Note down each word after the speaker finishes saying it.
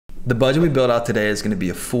The budget we built out today is going to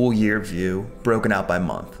be a full year view broken out by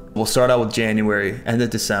month. We'll start out with January, end of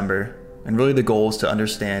December, and really the goal is to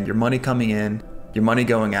understand your money coming in, your money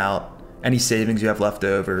going out, any savings you have left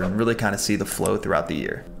over, and really kind of see the flow throughout the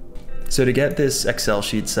year. So to get this Excel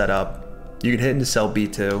sheet set up, you can hit into cell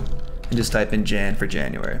B2 and just type in Jan for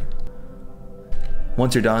January.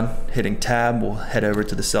 Once you're done, hitting tab will head over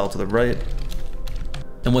to the cell to the right.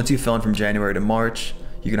 And once you fill in from January to March,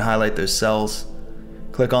 you can highlight those cells,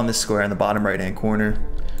 click on this square in the bottom right hand corner,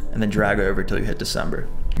 and then drag over till you hit December.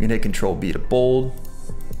 You can hit Control B to bold,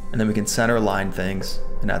 and then we can center align things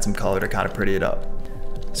and add some color to kind of pretty it up.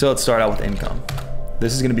 So let's start out with income.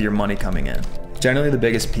 This is going to be your money coming in. Generally the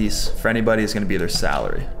biggest piece for anybody is going to be their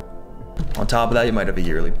salary. On top of that, you might have a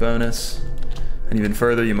yearly bonus, and even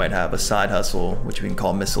further you might have a side hustle, which we can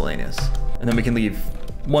call miscellaneous. And then we can leave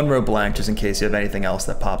one row blank just in case you have anything else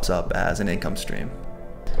that pops up as an income stream.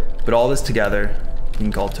 But all this together you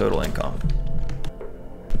can call total income.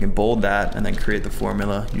 You can bold that and then create the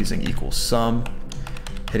formula using equals sum,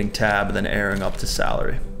 hitting tab and then arrowing up to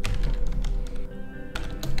salary.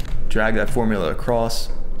 Drag that formula across,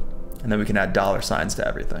 and then we can add dollar signs to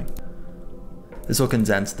everything. This will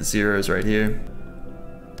condense the zeros right here.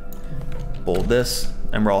 Bold this,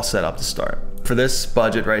 and we're all set up to start. For this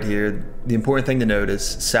budget right here, the important thing to note is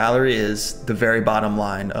salary is the very bottom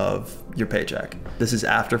line of your paycheck. This is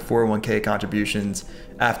after 401k contributions,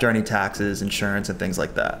 after any taxes, insurance, and things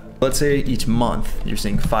like that. Let's say each month you're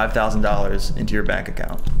seeing $5,000 into your bank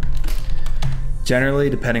account.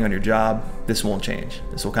 Generally, depending on your job, this won't change.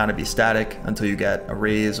 This will kind of be static until you get a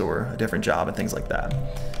raise or a different job and things like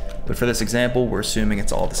that. But for this example, we're assuming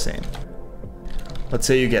it's all the same. Let's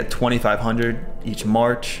say you get $2,500 each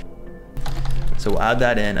March. So we'll add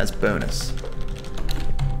that in as bonus.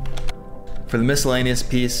 For the miscellaneous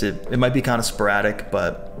piece, it might be kind of sporadic,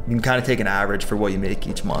 but you can kind of take an average for what you make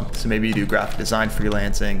each month. So maybe you do graphic design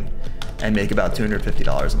freelancing and make about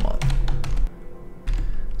 $250 a month.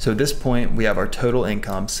 So at this point, we have our total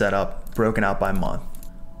income set up, broken out by month.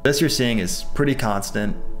 This you're seeing is pretty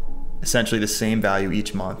constant, essentially the same value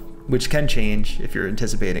each month, which can change if you're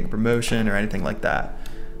anticipating a promotion or anything like that.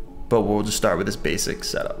 But we'll just start with this basic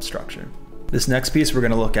setup structure. This next piece, we're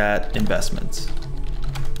gonna look at investments.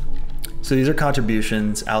 So these are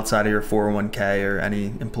contributions outside of your 401k or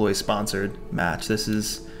any employee-sponsored match. This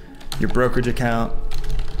is your brokerage account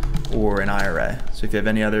or an IRA. So if you have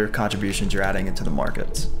any other contributions you're adding into the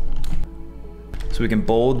markets. So we can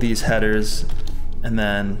bold these headers, and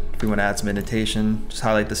then if we want to add some indentation, just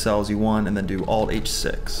highlight the cells you want and then do Alt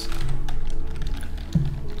H6.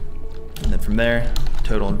 And then from there,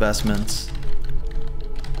 total investments.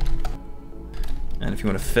 And if you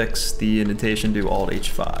want to fix the indentation, do Alt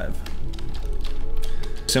H5.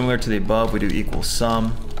 Similar to the above, we do equals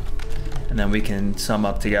sum, and then we can sum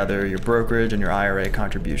up together your brokerage and your IRA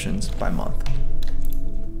contributions by month.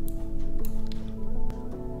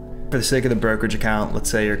 For the sake of the brokerage account, let's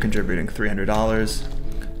say you're contributing $300,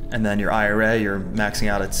 and then your IRA, you're maxing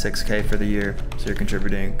out at $6K for the year, so you're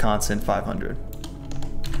contributing constant $500.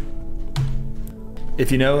 If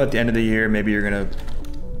you know at the end of the year, maybe you're gonna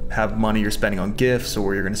have money you're spending on gifts,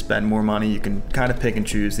 or you're gonna spend more money, you can kind of pick and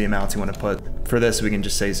choose the amounts you wanna put. For this, we can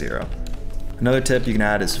just say 0. Another tip you can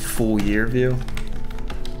add is full year view.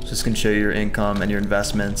 So this can show your income and your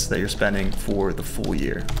investments that you're spending for the full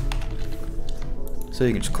year. So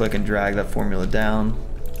you can just click and drag that formula down,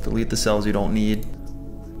 delete the cells you don't need,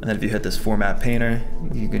 and then if you hit this format painter,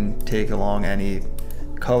 you can take along any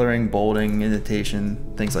coloring, bolding, indentation,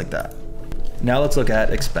 things like that. Now let's look at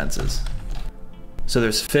expenses. So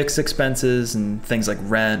there's fixed expenses and things like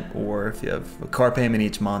rent, or if you have a car payment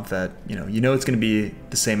each month that you know it's going to be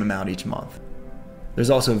the same amount each month. There's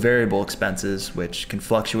also variable expenses, which can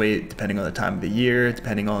fluctuate depending on the time of the year,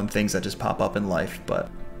 depending on things that just pop up in life, but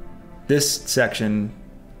this section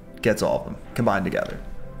gets all of them combined together.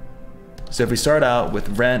 So if we start out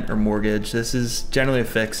with rent or mortgage, this is generally a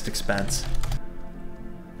fixed expense.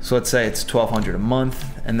 So let's say it's $1,200 a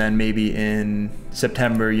month, and then maybe in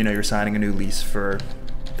September, you're signing a new lease for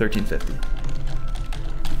 $1,350.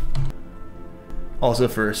 Also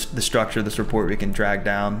for the structure of this report, we can drag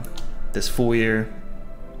down this full year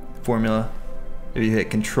formula. If you hit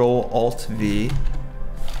Control Alt V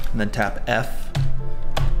and then tap F,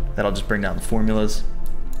 that'll just bring down the formulas.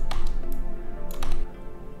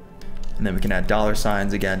 And then we can add dollar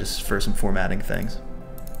signs again, just for some formatting things.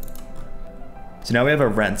 So now we have our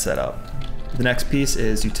rent set up. The next piece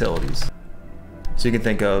is utilities. So you can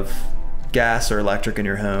think of gas or electric in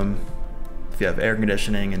your home, if you have air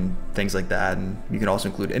conditioning and things like that, and you can also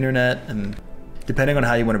include internet, and depending on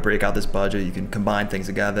how you want to break out this budget, you can combine things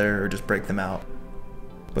together or just break them out.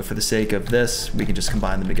 but for the sake of this, we can just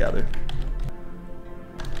combine them together.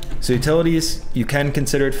 So utilities, you can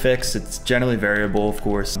consider it fixed. It's generally variable, of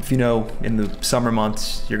course. If you know in the summer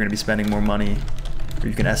months you're gonna be spending more money, or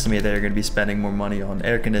you can estimate that you're gonna be spending more money on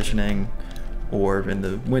air conditioning, or in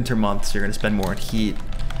the winter months you're gonna spend more on heat,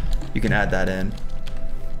 you can add that in.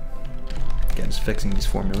 Again, just fixing these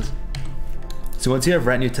formulas. So once you have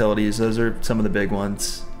rent and utilities, those are some of the big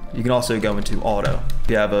ones. You can also go into auto.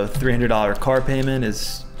 If you have a $300 car payment,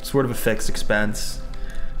 is sort of a fixed expense.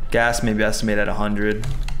 Gas maybe estimate at 100.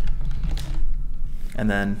 And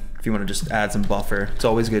then if you want to just add some buffer, it's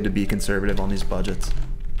always good to be conservative on these budgets.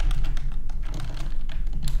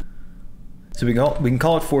 So we can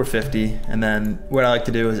call it 450, and then what I like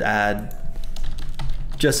to do is add,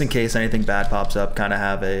 just in case anything bad pops up, kind of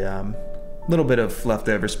have a little bit of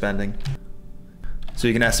leftover spending. So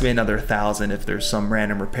you can estimate another 1,000 if there's some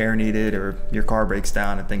random repair needed or your car breaks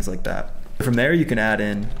down and things like that. From there you can add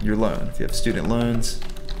in your loan. If you have student loans,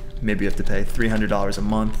 maybe you have to pay $300 a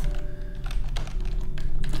month.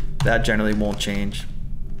 That generally won't change,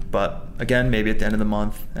 but again, maybe at the end of the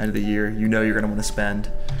month, end of the year, you know you're gonna wanna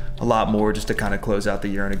spend a lot more just to kind of close out the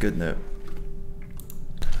year on a good note.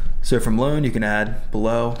 So from loan, you can add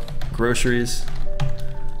below groceries.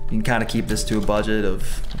 You can kind of keep this to a budget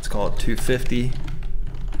of, let's call it 250.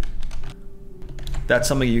 That's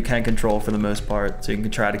something you can control for the most part, so you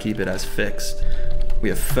can try to keep it as fixed. We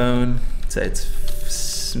have phone, say it's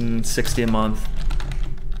 60 a month.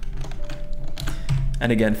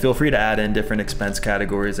 And again, feel free to add in different expense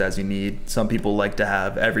categories as you need. Some people like to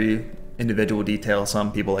have every individual detail,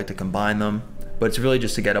 some people like to combine them, but it's really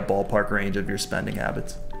just to get a ballpark range of your spending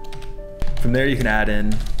habits. From there you can add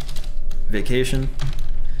in vacation.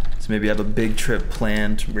 So maybe you have a big trip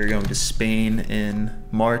planned where you're going to Spain in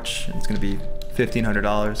March, and it's gonna be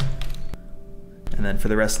 $1,500. And then for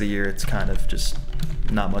the rest of the year, it's kind of just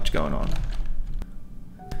not much going on.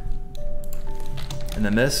 And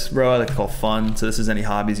then this row I like to call fun. So this is any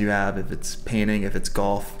hobbies you have, if it's painting, if it's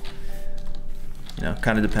golf. You know,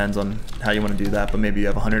 kind of depends on how you want to do that, but maybe you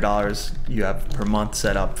have $100 you have per month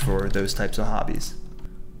set up for those types of hobbies.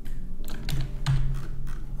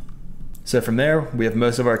 So from there, we have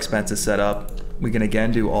most of our expenses set up. We can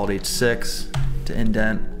again do Alt H6 to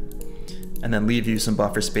indent, and then leave you some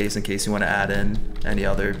buffer space in case you want to add in any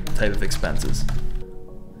other type of expenses.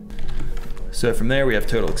 So from there, we have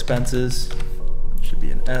total expenses. Should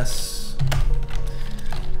be an S.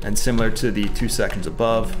 And similar to the two sections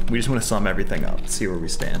above, we just want to sum everything up, see where we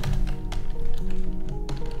stand.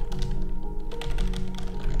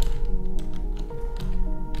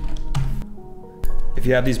 If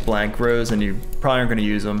you have these blank rows and you probably aren't going to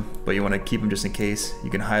use them, but you want to keep them just in case, you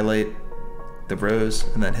can highlight the rows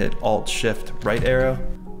and then hit Alt Shift right arrow.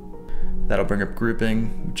 That'll bring up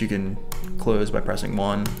grouping, which you can close by pressing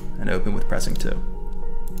 1 and open with pressing 2.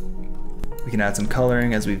 We can add some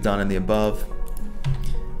coloring as we've done in the above,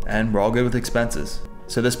 and we're all good with expenses.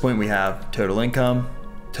 So at this point we have total income,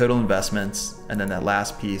 total investments, and then that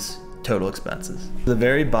last piece, total expenses. The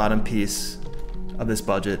very bottom piece of this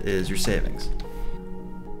budget is your savings.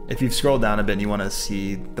 If you've scrolled down a bit and you want to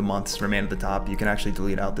see the months remain at the top, you can actually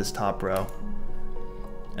delete out this top row.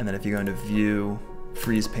 And then if you go into view,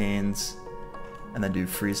 freeze panes, and then do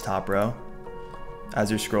freeze top row,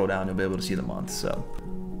 as you scroll down, you'll be able to see the months. So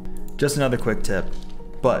just another quick tip,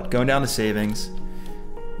 but going down to savings,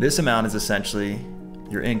 this amount is essentially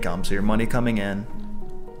your income. So your money coming in,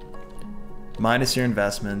 minus your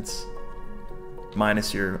investments,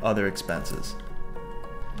 minus your other expenses.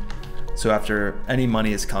 So after any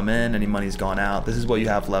money has come in, any money's gone out, this is what you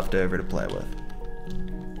have left over to play with.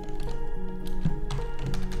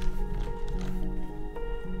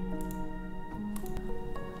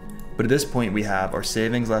 But at this point we have our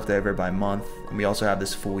savings left over by month, and we also have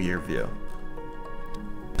this full year view.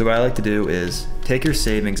 So what I like to do is take your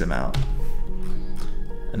savings amount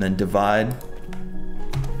and then divide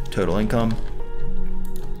total income,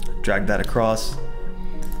 drag that across,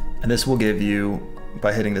 and this will give you,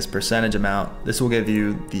 by hitting this percentage amount, this will give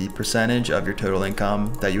you the percentage of your total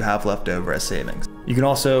income that you have left over as savings. You can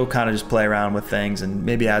also kind of just play around with things and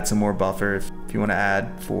maybe add some more buffer if you want to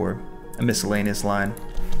add for a miscellaneous line.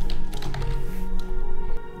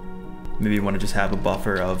 Maybe you want to just have a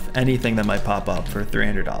buffer of anything that might pop up for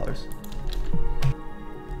 $300.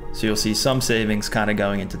 So you'll see some savings kind of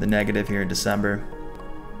going into the negative here in December.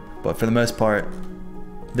 But for the most part,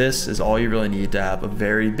 this is all you really need to have a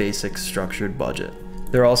very basic structured budget.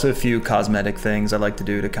 There are also a few cosmetic things I like to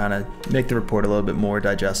do to kind of make the report a little bit more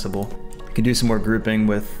digestible. You can do some more grouping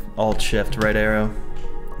with Alt Shift right arrow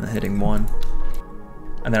and hitting 1.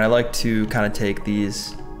 And then I like to kind of take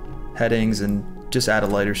these headings and just add a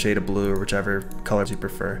lighter shade of blue or whichever colors you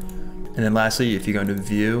prefer. And then lastly, if you go into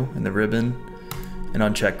View in the ribbon and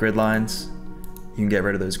uncheck grid lines, you can get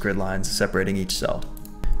rid of those grid lines separating each cell.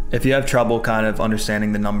 If you have trouble kind of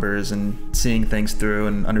understanding the numbers and seeing things through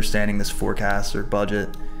and understanding this forecast or budget,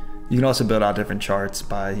 you can also build out different charts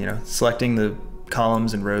by, selecting the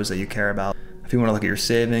columns and rows that you care about. If you want to look at your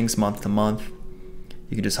savings month to month,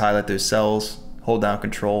 you can just highlight those cells, hold down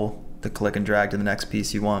Control to click and drag to the next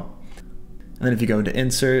piece you want. And then if you go into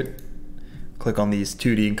Insert, click on these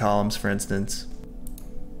 2D columns, for instance,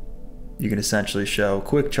 you can essentially show a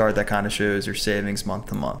quick chart that kind of shows your savings month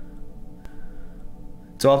to month.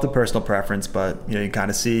 It's all up to personal preference, but you can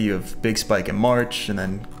kind of see you have a big spike in March and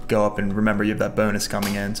then go up, and remember you have that bonus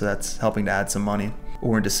coming in, so that's helping to add some money.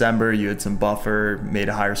 Or in December, you had some buffer, made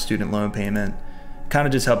a higher student loan payment. Kind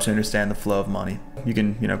of just helps you understand the flow of money. You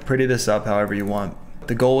can, pretty this up however you want.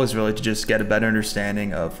 The goal is really to just get a better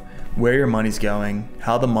understanding of where your money's going,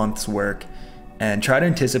 how the months work, and try to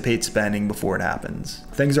anticipate spending before it happens.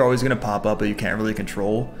 Things are always going to pop up that you can't really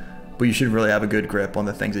control, but you should really have a good grip on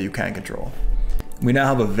the things that you can control. We now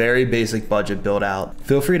have a very basic budget built out.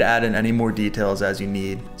 Feel free to add in any more details as you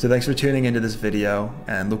need. So thanks for tuning into this video,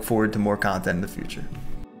 and look forward to more content in the future.